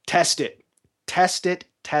Test it. Test it.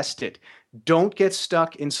 Test it. Don't get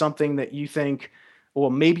stuck in something that you think, well,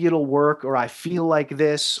 maybe it'll work, or I feel like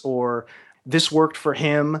this, or this worked for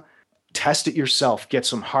him. Test it yourself. Get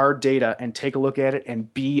some hard data and take a look at it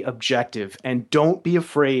and be objective. And don't be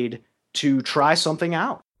afraid to try something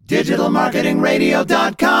out.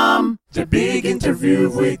 DigitalMarketingRadio.com. The Big Interview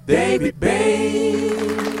with David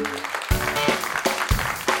Bay.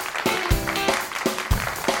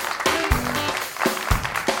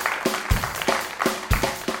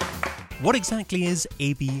 What exactly is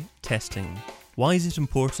A/B testing? Why is it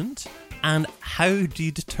important? And how do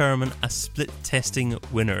you determine a split testing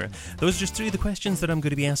winner? Those are just three of the questions that I'm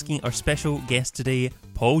going to be asking our special guest today,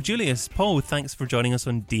 Paul Julius. Paul, thanks for joining us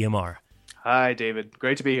on DMR. Hi, David.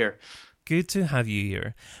 Great to be here. Good to have you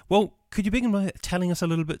here. Well, could you begin by telling us a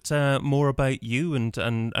little bit more about you and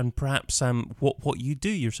perhaps what you do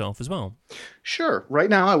yourself as well? Sure. Right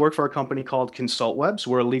now, I work for a company called ConsultWebs.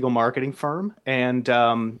 We're a legal marketing firm, and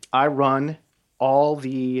I run all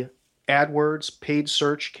the AdWords paid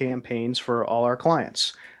search campaigns for all our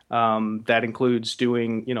clients. That includes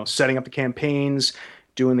doing, setting up the campaigns,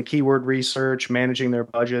 doing the keyword research, managing their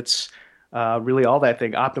budgets, really all that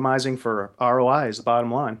thing, optimizing for ROI is the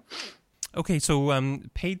bottom line. Okay, so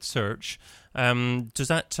paid search, does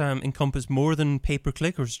that encompass more than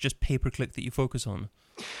pay-per-click, or is it just pay-per-click that you focus on?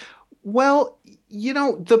 Well,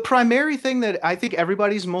 the primary thing that I think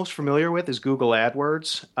everybody's most familiar with is Google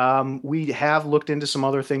AdWords. We have looked into some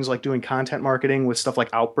other things like doing content marketing with stuff like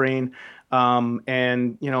Outbrain,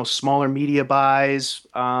 and, smaller media buys,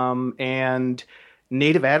 and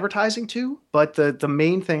native advertising too. But the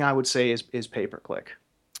main thing I would say is pay-per-click.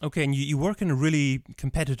 Okay, and you work in a really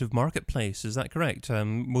competitive marketplace, is that correct?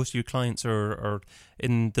 Most of your clients are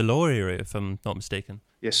in the law area, if I'm not mistaken.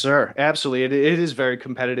 Yes, sir. Absolutely. It is very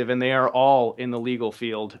competitive, and they are all in the legal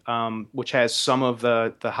field, which has some of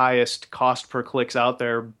the highest cost per clicks out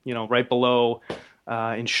there, right below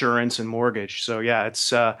insurance and mortgage. So yeah,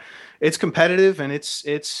 it's competitive, and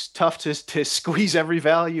it's tough to squeeze every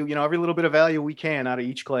value, every little bit of value we can out of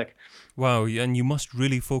each click. Wow, and you must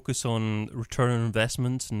really focus on return on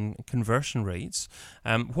investment and conversion rates.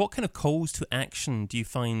 What kind of calls to action do you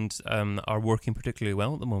find are working particularly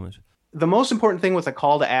well at the moment? The most important thing with a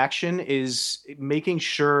call to action is making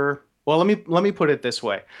sure, well, let me put it this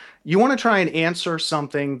way. You want to try and answer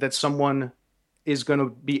something that someone is going to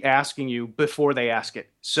be asking you before they ask it.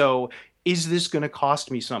 So, is this going to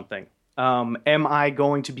cost me something? Am I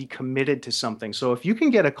going to be committed to something? So if you can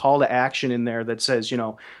get a call to action in there that says,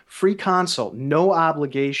 free consult, no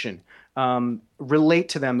obligation, relate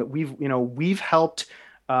to them that we've helped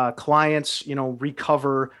clients,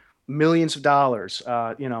 recover millions of dollars.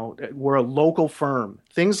 We're a local firm.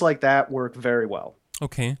 Things like that work very well.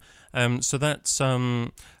 Okay. So that's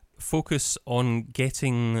focus on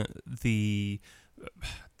getting the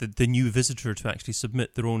new visitor to actually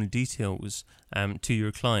submit their own details to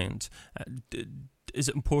your client. Is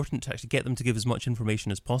it important to actually get them to give as much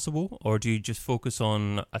information as possible, or do you just focus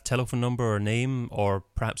on a telephone number or name, or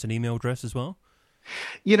perhaps an email address as well?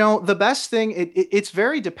 The best thing, it's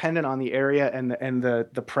very dependent on the area and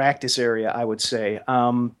the practice area, I would say.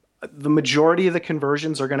 The majority of the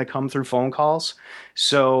conversions are going to come through phone calls.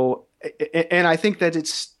 So, and I think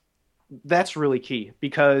that's really key,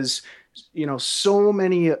 because so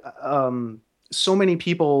many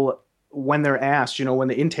people, when they're asked, when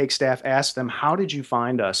the intake staff asks them, how did you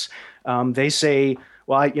find us? They say,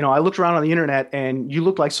 well, I looked around on the internet and you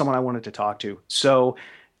looked like someone I wanted to talk to. So,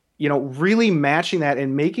 really matching that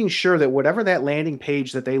and making sure that whatever that landing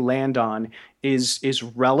page that they land on is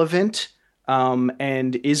relevant,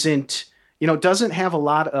 and isn't, doesn't have a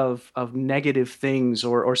lot of negative things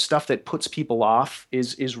or stuff that puts people off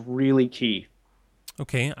is really key.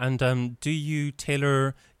 Okay, and do you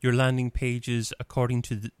tailor your landing pages according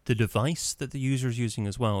to the device that the user is using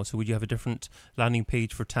as well? So would you have a different landing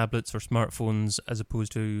page for tablets or smartphones as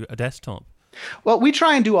opposed to a desktop? Well, we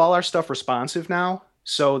try and do all our stuff responsive now,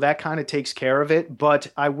 so that kind of takes care of it. But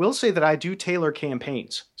I will say that I do tailor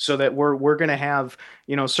campaigns so that we're going to have,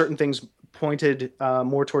 certain things pointed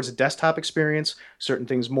more towards a desktop experience, certain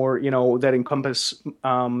things more, that encompass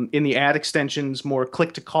in the ad extensions, more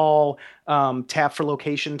click to call, tap for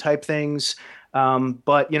location type things.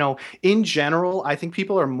 But, in general, I think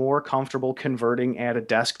people are more comfortable converting at a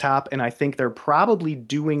desktop, and I think they're probably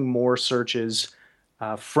doing more searches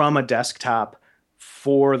from a desktop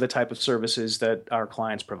for the type of services that our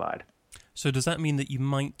clients provide. So does that mean that you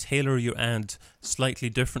might tailor your ad slightly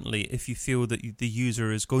differently if you feel that the user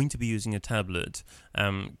is going to be using a tablet,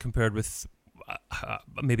 compared with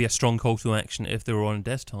maybe a strong call to action if they were on a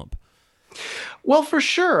desktop? Well, for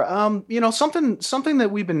sure. Something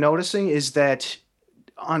that we've been noticing is that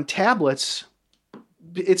on tablets,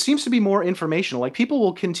 it seems to be more informational. Like people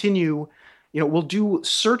will continue, will do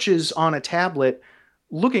searches on a tablet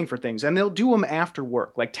looking for things, and they'll do them after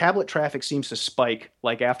work. Like tablet traffic seems to spike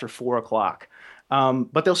like after 4 o'clock,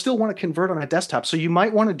 but they'll still want to convert on a desktop. So you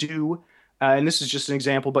might want to do, and this is just an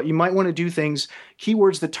example, but you might want to do things,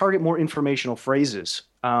 keywords that target more informational phrases,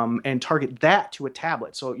 and target that to a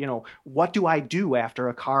tablet. So, what do I do after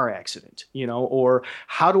a car accident? Or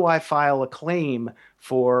how do I file a claim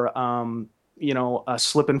for, a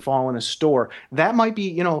slip and fall in a store? That might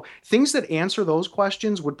be, things that answer those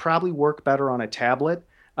questions would probably work better on a tablet,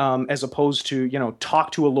 as opposed to,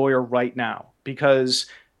 talk to a lawyer right now, because,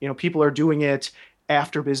 people are doing it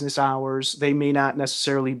after business hours. They may not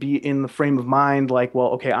necessarily be in the frame of mind like, well,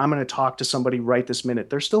 okay, I'm going to talk to somebody right this minute.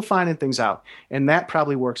 They're still finding things out. And that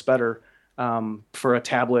probably works better, for a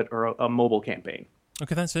tablet or a mobile campaign.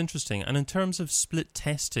 Okay, that's interesting. And in terms of split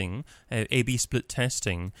testing, A/B split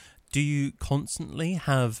testing, do you constantly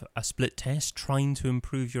have a split test trying to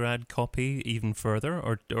improve your ad copy even further,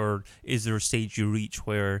 or is there a stage you reach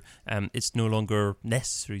where it's no longer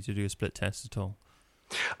necessary to do a split test at all?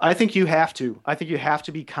 I think you have to. I think you have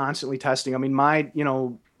to be constantly testing. I mean, my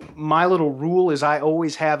little rule is I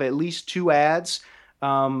always have at least two ads,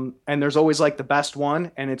 and there's always like the best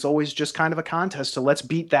one, and it's always just kind of a contest. So let's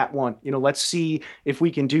beat that one. Let's see if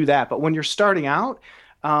we can do that. But when you're starting out,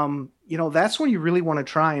 that's when you really want to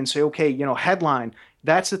try and say, okay, headline.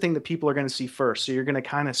 That's the thing that people are going to see first. So you're going to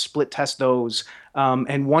kind of split test those.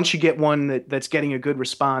 And once you get one that's getting a good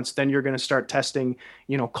response, then you're going to start testing,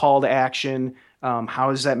 call to action. How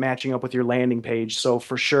is that matching up with your landing page? So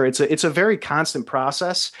for sure, it's a very constant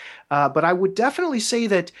process. But I would definitely say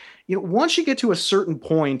that, once you get to a certain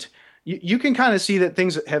point, you can kind of see that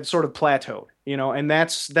things have sort of plateaued, and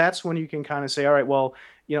that's when you can kind of say, all right, well,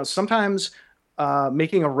 sometimes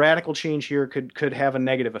making a radical change here could have a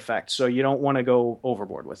negative effect. So you don't want to go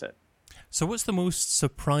overboard with it. So what's the most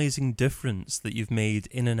surprising difference that you've made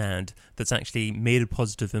in an ad that's actually made a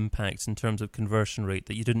positive impact in terms of conversion rate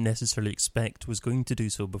that you didn't necessarily expect was going to do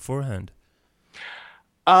so beforehand?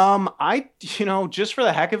 Just for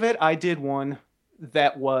the heck of it, I did one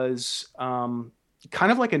that was kind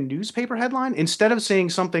of like a newspaper headline. Instead of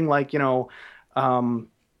saying something like,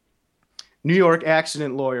 New York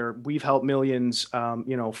accident lawyer, we've helped millions,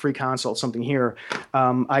 free consult, something here.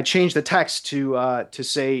 I changed the text to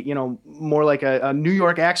say, more like a New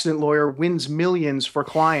York accident lawyer wins millions for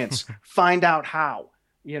clients. Find out how,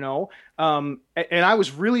 and I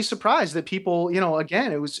was really surprised that people,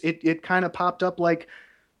 again, it kind of popped up like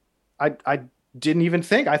I didn't even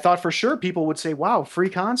think. I thought for sure people would say, wow, free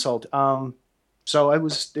consult. So it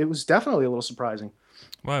was definitely a little surprising.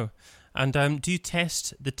 Wow. And do you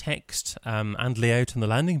test the text and layout on the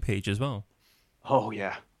landing page as well? Oh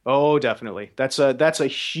yeah. Oh, definitely. That's a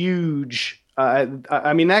huge.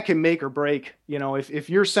 I mean, that can make or break. If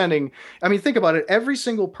you're sending. I mean, think about it. Every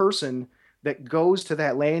single person that goes to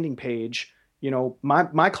that landing page,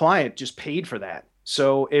 my client just paid for that.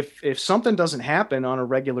 So if something doesn't happen on a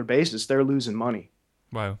regular basis, they're losing money.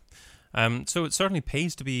 Wow. So it certainly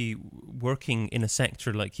pays to be working in a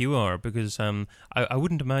sector like you are, because I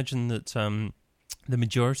wouldn't imagine that the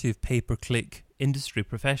majority of pay-per-click industry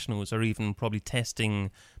professionals are even probably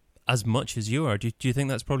testing as much as you are. Do you think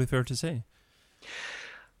that's probably fair to say?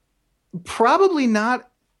 Probably not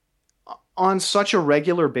on such a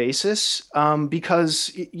regular basis, because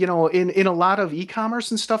in a lot of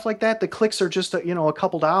e-commerce and stuff like that, the clicks are just a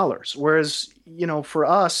couple dollars, whereas for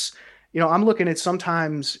us. I'm looking at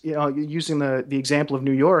sometimes, using the example of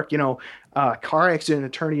New York, car accident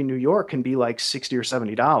attorney in New York can be like $60 or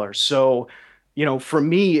 $70. So, for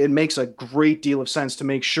me, it makes a great deal of sense to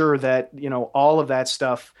make sure that, all of that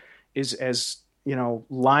stuff is as,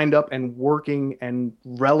 lined up and working and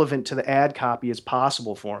relevant to the ad copy as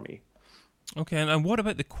possible for me. Okay. And what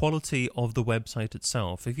about the quality of the website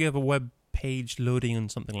itself? If you have a web page loading in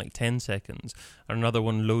something like 10 seconds, or another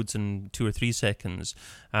one loads in 2 or 3 seconds,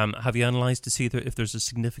 have you analyzed to see if there's a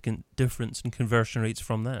significant difference in conversion rates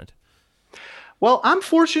from that? Well, I'm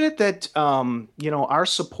fortunate that our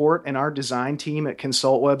support and our design team at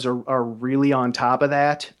ConsultWebs are really on top of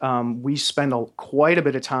that. We spend quite a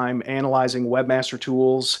bit of time analyzing Webmaster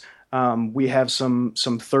Tools. We have some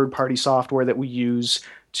third-party software that we use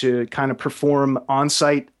to kind of perform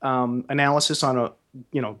on-site analysis on a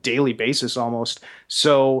daily basis almost.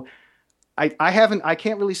 So I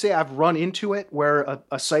can't really say I've run into it where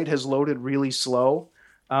a site has loaded really slow.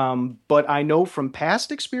 But I know from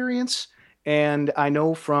past experience, and I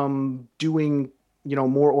know from doing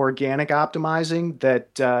more organic optimizing,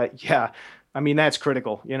 that yeah, I mean that's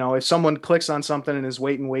critical. If someone clicks on something and is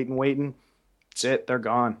waiting, that's it, they're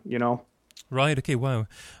gone. Right. Okay. Wow.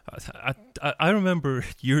 I remember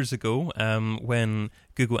years ago when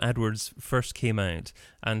Google AdWords first came out,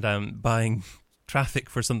 and buying traffic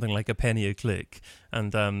for something like a penny a click,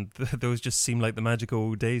 and those just seem like the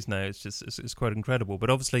magical days now. It's quite incredible. But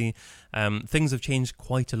obviously, things have changed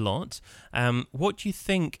quite a lot. What do you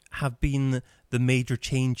think have been the major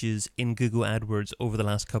changes in Google AdWords over the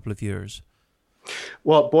last couple of years?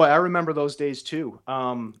 Well, boy, I remember those days too.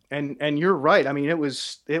 And you're right. I mean, it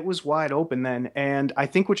was wide open then, and I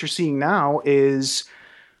think what you're seeing now is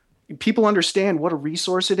people understand what a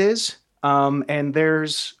resource it is, and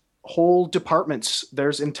there's whole departments,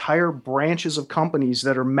 there's entire branches of companies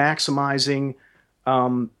that are maximizing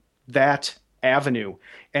that avenue,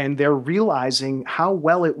 and they're realizing how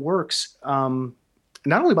well it works.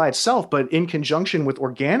 Not only by itself, but in conjunction with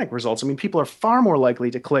organic results. I mean, people are far more likely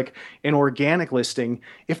to click an organic listing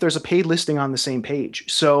if there's a paid listing on the same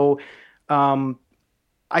page. So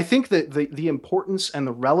I think that the importance and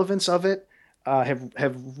the relevance of it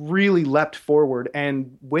have really leapt forward.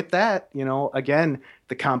 And with that, again,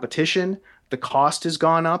 the competition, the cost has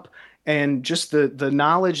gone up, and just the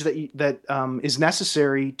knowledge that is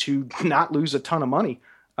necessary to not lose a ton of money.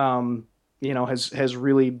 Has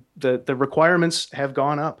really, the requirements have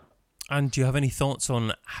gone up. And do you have any thoughts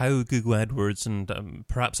on how Google AdWords and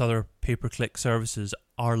perhaps other pay-per-click services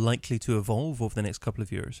are likely to evolve over the next couple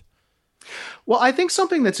of years? Well, I think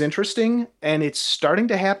something that's interesting, and it's starting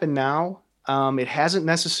to happen now, it hasn't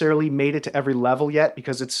necessarily made it to every level yet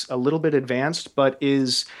because it's a little bit advanced, but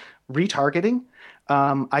is retargeting.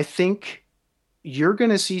 I think you're going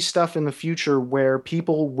to see stuff in the future where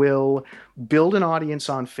people will build an audience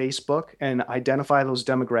on Facebook and identify those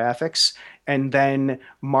demographics and then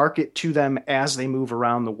market to them as they move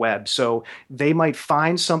around the web. So they might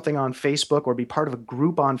find something on Facebook or be part of a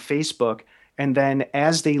group on Facebook, and then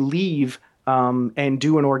as they leave and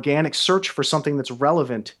do an organic search for something that's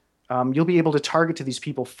relevant, you'll be able to target to these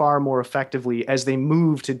people far more effectively as they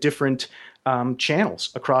move to different channels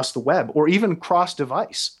across the web or even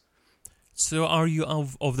cross-device. So are you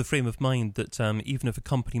of the frame of mind that even if a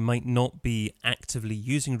company might not be actively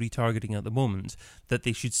using retargeting at the moment, that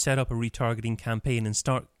they should set up a retargeting campaign and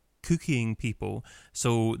start cookieing people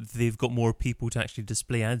so they've got more people to actually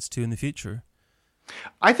display ads to in the future?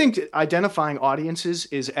 I think identifying audiences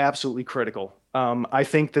is absolutely critical. I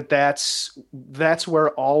think that's where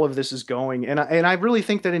all of this is going, and I really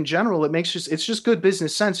think that in general it's just good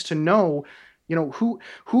business sense to know,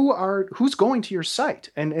 who's going to your site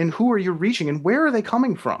and who are you reaching and where are they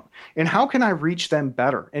coming from and how can I reach them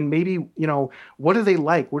better, and maybe what do they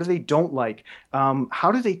like, what do they don't like,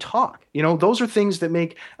 how do they talk, those are things that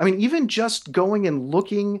make, I mean, even just going and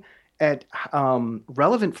looking at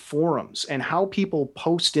relevant forums and how people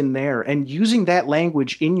post in there and using that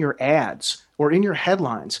language in your ads or in your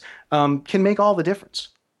headlines can make all the difference.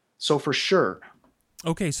 So for sure.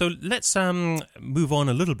 Okay, so let's move on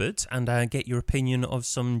a little bit and get your opinion of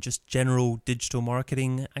some just general digital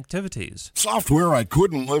marketing activities. Software I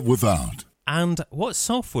couldn't live without. And what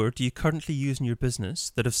software do you currently use in your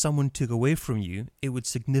business that if someone took away from you, it would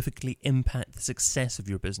significantly impact the success of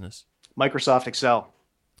your business? Microsoft Excel.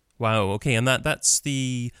 Wow, okay, and that's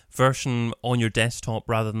the version on your desktop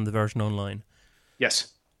rather than the version online?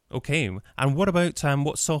 Yes. Okay, and what about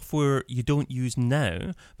what software you don't use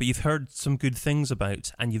now, but you've heard some good things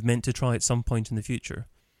about and you've meant to try at some point in the future?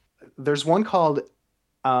 There's one called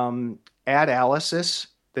Analysis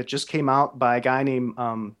that just came out by a guy named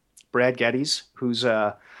Brad Geddes, who's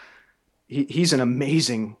he's an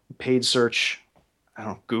amazing paid search, I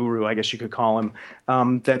don't know, guru, I guess you could call him,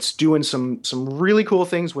 that's doing some really cool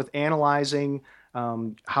things with analyzing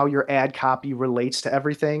how your ad copy relates to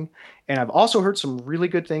everything. And I've also heard some really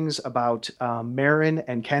good things about Marin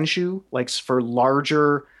and Kensho, like for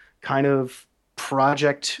larger kind of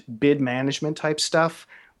project bid management type stuff,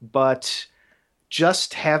 but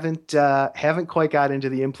just haven't quite got into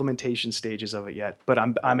the implementation stages of it yet. But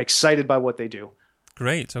I'm excited by what they do.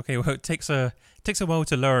 Great. Okay. Well, it takes a while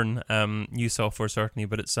to learn new software, certainly,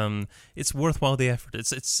 but it's worthwhile the effort.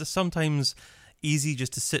 It's sometimes easy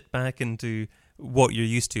just to sit back and do what you're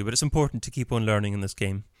used to, but it's important to keep on learning in this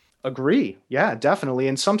game. Agree. Yeah, definitely.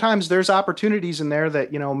 And sometimes there's opportunities in there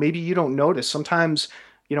that, maybe you don't notice. Sometimes,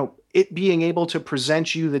 it being able to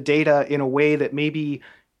present you the data in a way that maybe,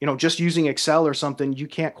 just using Excel or something you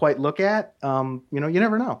can't quite look at, you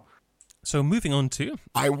never know. So moving on to...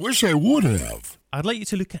 I wish I would have. I'd like you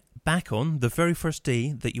to look back on the very first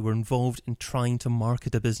day that you were involved in trying to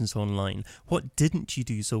market a business online. What didn't you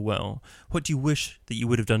do so well? What do you wish that you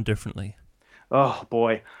would have done differently? Oh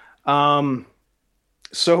boy.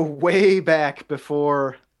 So way back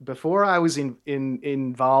before I was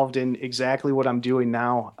involved in exactly what I'm doing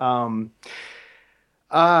now,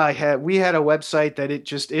 we had a website that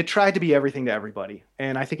it tried to be everything to everybody,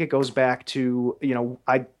 and I think it goes back to,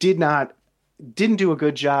 I didn't do a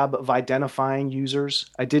good job of identifying users.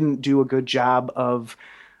 I didn't do a good job of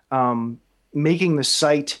making the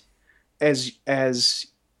site as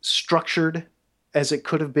structured as it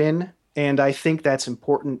could have been, and I think that's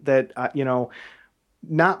important that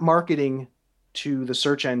not marketing to the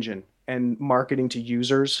search engine and marketing to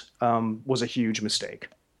users was a huge mistake.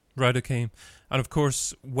 Right, okay. And of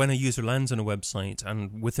course, when a user lands on a website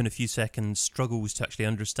and within a few seconds struggles to actually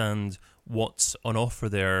understand what's on offer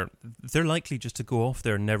there, they're likely just to go off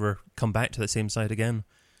there and never come back to the same site again.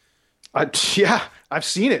 Yeah, I've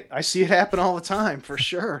seen it. I see it happen all the time, for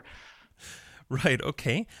sure. Right,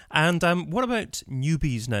 okay. And what about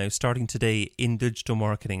newbies now, starting today in digital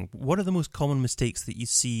marketing? What are the most common mistakes that you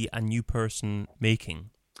see a new person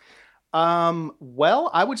making? Well,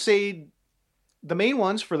 I would say the main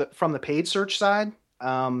ones from the paid search side.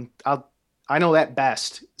 I know that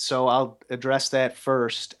best, so I'll address that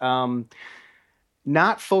first.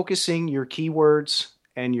 Not focusing your keywords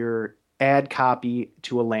and your ad copy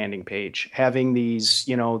to a landing page, having these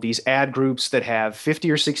ad groups that have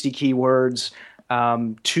 50 or 60 keywords,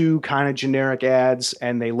 two kind of generic ads,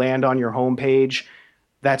 and they land on your homepage.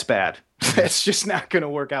 That's bad. That's just not going to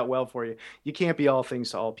work out well for you. You can't be all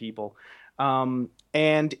things to all people. And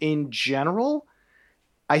in general,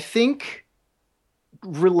 I think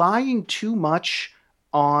relying too much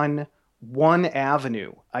on one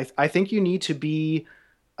avenue. I think you need to be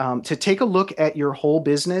to take a look at your whole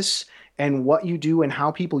business and what you do and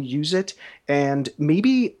how people use it, and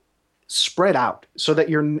maybe spread out so that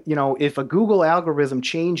if a Google algorithm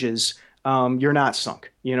changes, you're not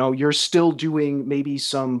sunk. You're still doing maybe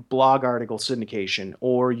some blog article syndication,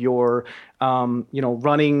 or you're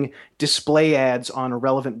running display ads on a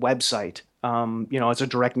relevant website, as a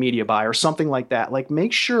direct media buy or something like that. Like,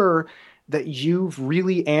 make sure that you've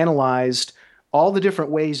really analyzed all the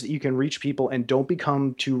different ways that you can reach people and don't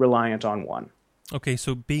become too reliant on one. Okay,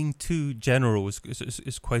 so being too general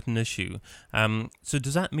is quite an issue. So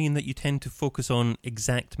does that mean that you tend to focus on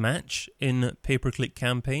exact match in pay-per-click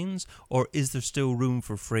campaigns, or is there still room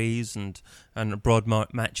for phrase and broad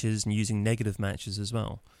matches and using negative matches as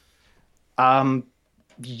well?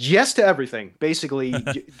 Yes to everything, basically.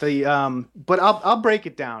 But I'll break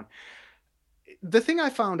it down. The thing I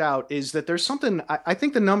found out is that there's something, I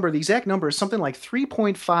think the exact number is something like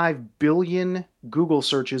 3.5 billion Google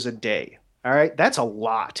searches a day. All right. That's a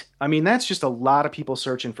lot. I mean, that's just a lot of people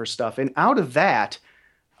searching for stuff. And out of that,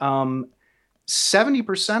 70%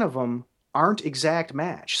 of them aren't exact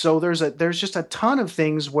match. So there's just a ton of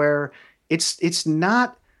things where it's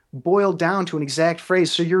not boiled down to an exact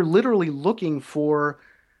phrase. So you're literally looking for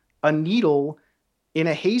a needle in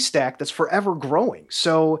a haystack that's forever growing.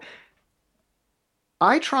 So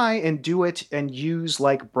I try and do it and use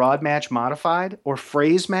like broad match modified or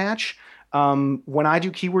phrase match. When I do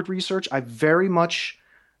keyword research, I very much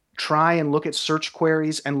try and look at search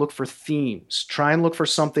queries and look for themes. Try and look for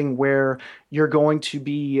something where you're going to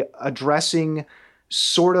be addressing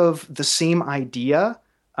sort of the same idea,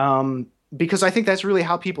 because I think that's really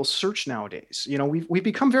how people search nowadays. We've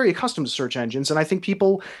become very accustomed to search engines, and I think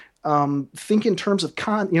people think in terms of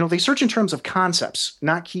they search in terms of concepts,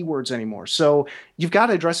 not keywords anymore. So you've got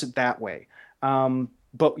to address it that way.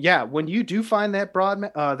 But yeah, when you do find that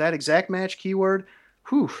that exact match keyword,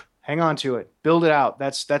 hang on to it, build it out.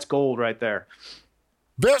 That's gold right there.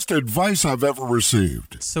 Best advice I've ever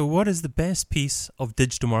received. So what is the best piece of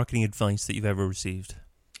digital marketing advice that you've ever received?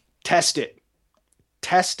 Test it.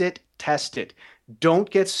 Test it. Test it. Don't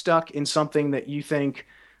get stuck in something that you think,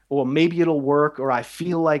 well, maybe it'll work, or I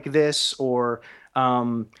feel like this, or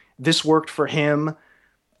this worked for him.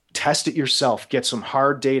 Test it yourself, get some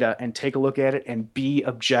hard data and take a look at it and be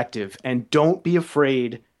objective, and don't be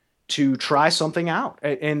afraid to try something out.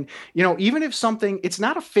 And even if it's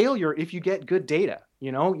not a failure if you get good data,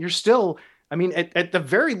 you're still, at the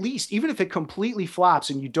very least, even if it completely flops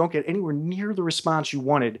and you don't get anywhere near the response you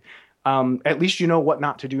wanted, at least you know what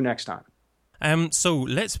not to do next time. So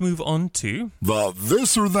let's move on to the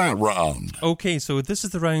this or that round. Okay, so this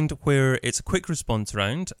is the round where it's a quick response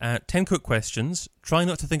round. 10 quick questions. Try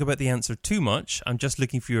not to think about the answer too much. I'm just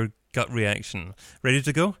looking for your gut reaction. Ready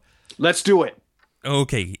to go? Let's do it.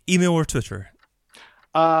 Okay, email or Twitter?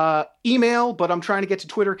 Email, but I'm trying to get to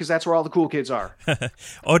Twitter because that's where all the cool kids are.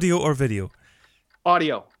 Audio or video?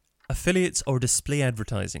 Audio. Affiliates or display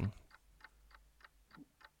advertising?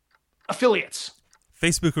 Affiliates.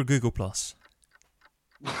 Facebook or Google Plus?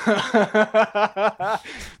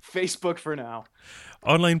 Facebook for now.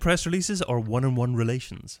 Online press releases or one-on-one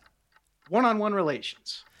relations? One-on-one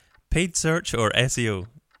relations. Paid search or SEO?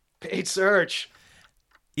 Paid search.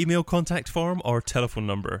 Email contact form or telephone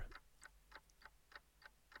number?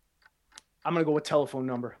 I'm going to go with telephone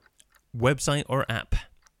number. Website or app?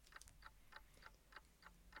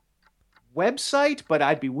 Website, but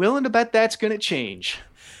I'd be willing to bet that's going to change.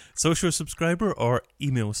 Social subscriber or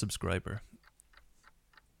email subscriber?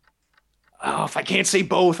 Oh, if I can't say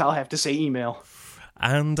both, I'll have to say email.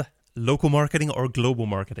 And local marketing or global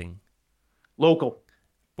marketing? Local.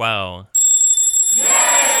 Wow.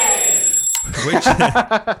 Which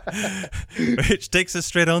takes us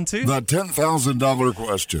straight on to the $10,000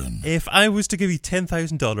 question. If I was to give you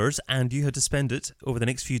 $10,000 and you had to spend it over the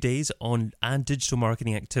next few days on a digital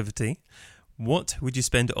marketing activity, what would you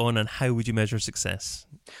spend it on and how would you measure success?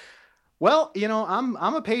 Well, I'm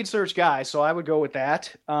a paid search guy, so I would go with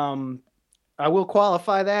that. I will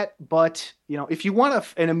qualify that, but if you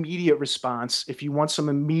want an immediate response, if you want some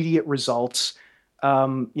immediate results,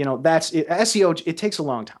 that's it. SEO, it takes a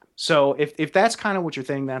long time. So if that's kind of what you're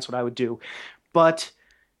thinking, that's what I would do. But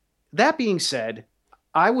that being said,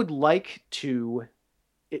 I would like to,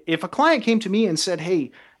 if a client came to me and said,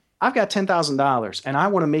 hey, I've got $10,000 and I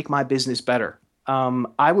want to make my business better.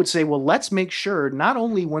 I would say, well, let's make sure not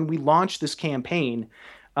only when we launch this campaign,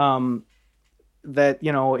 that,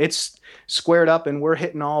 it's squared up and we're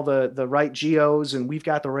hitting all the right geos and we've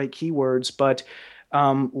got the right keywords, but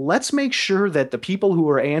let's make sure that the people who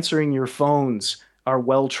are answering your phones are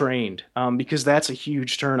well trained, because that's a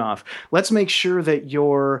huge turnoff. Let's make sure that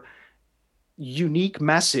your unique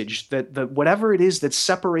message, that whatever it is that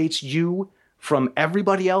separates you from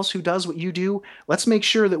everybody else who does what you do, let's make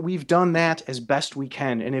sure that we've done that as best we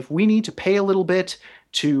can. And if we need to pay a little bit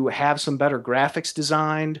to have some better graphics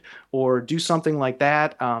designed or do something like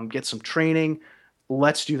that, get some training,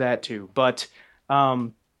 let's do that too. But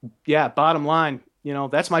bottom line,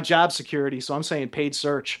 that's my job security. So I'm saying paid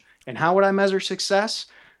search. And how would I measure success?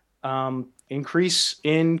 Increase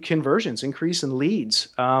in conversions, increase in leads.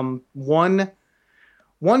 One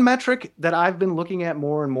metric that I've been looking at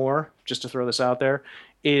more and more, just to throw this out there,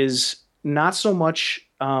 is not so much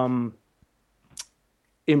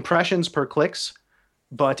impressions per clicks,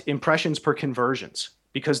 but impressions per conversions,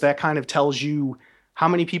 because that kind of tells you how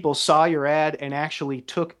many people saw your ad and actually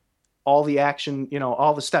took all the action,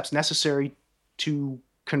 all the steps necessary to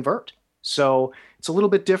convert. So it's a little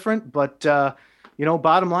bit different, but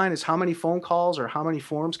bottom line is how many phone calls or how many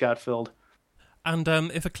forms got filled. And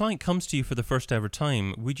if a client comes to you for the first ever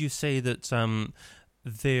time, would you say that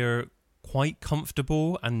they're quite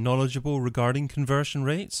comfortable and knowledgeable regarding conversion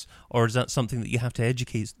rates, or is that something that you have to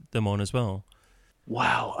educate them on as well?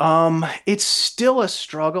 Wow. It's still a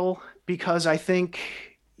struggle because I think,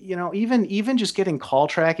 even just getting call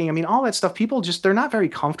tracking, all that stuff, people they're not very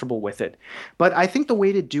comfortable with it. But I think the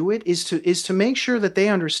way to do it is to make sure that they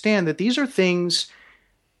understand that these are things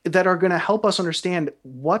that are going to help us understand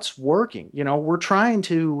what's working. We're trying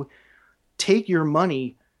to take your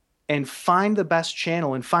money and find the best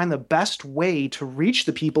channel and find the best way to reach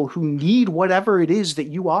the people who need whatever it is that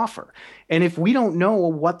you offer. And if we don't know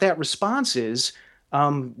what that response is,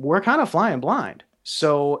 we're kind of flying blind.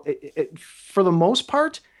 So for the most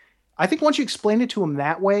part, I think once you explain it to them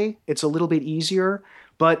that way, it's a little bit easier.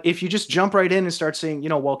 But if you just jump right in and start saying,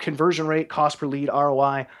 conversion rate, cost per lead,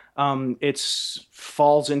 ROI, it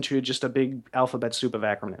falls into just a big alphabet soup of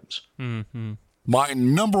acronyms. Mm-hmm. My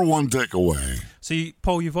number one takeaway. So,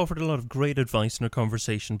 Paul, you've offered a lot of great advice in our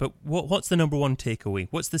conversation, but what's the number one takeaway?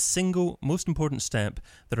 What's the single most important step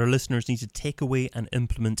that our listeners need to take away and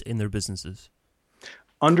implement in their businesses?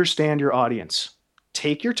 Understand your audience.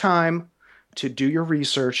 Take your time to do your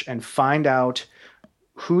research and find out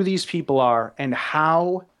who these people are and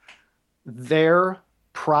how their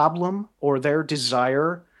problem or their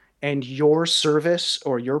desire and your service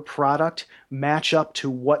or your product match up to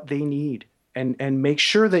what they need, and make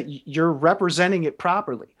sure that you're representing it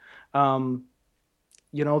properly.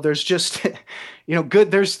 There's just,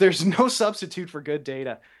 good, there's no substitute for good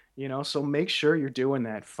data, so make sure you're doing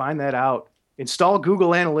that. Find that out. Install Google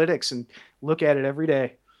Analytics and look at it every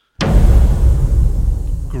day.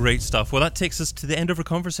 Great stuff. Well, that takes us to the end of our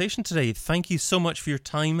conversation today. Thank you so much for your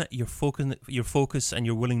time, your focus, and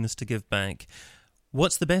your willingness to give back.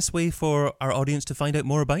 What's the best way for our audience to find out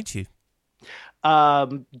more about you?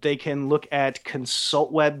 They can look at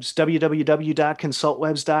ConsultWebs,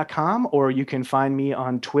 www.consultwebs.com, or you can find me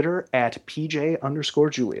on Twitter at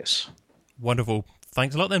PJ_Julius. Wonderful.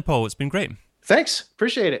 Thanks a lot then, Paul. It's been great. Thanks.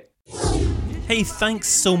 Appreciate it. Hey, thanks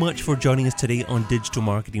so much for joining us today on Digital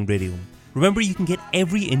Marketing Radio. Remember, you can get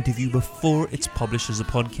every interview before it's published as a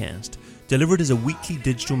podcast, delivered as a weekly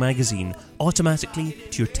digital magazine automatically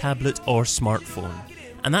to your tablet or smartphone.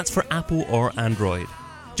 And that's for Apple or Android.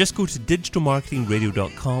 Just go to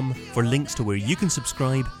digitalmarketingradio.com for links to where you can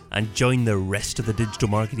subscribe and join the rest of the Digital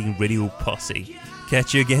Marketing Radio posse.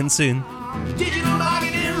 Catch you again soon. Digital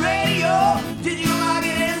Marketing Radio, Digital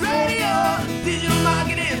Marketing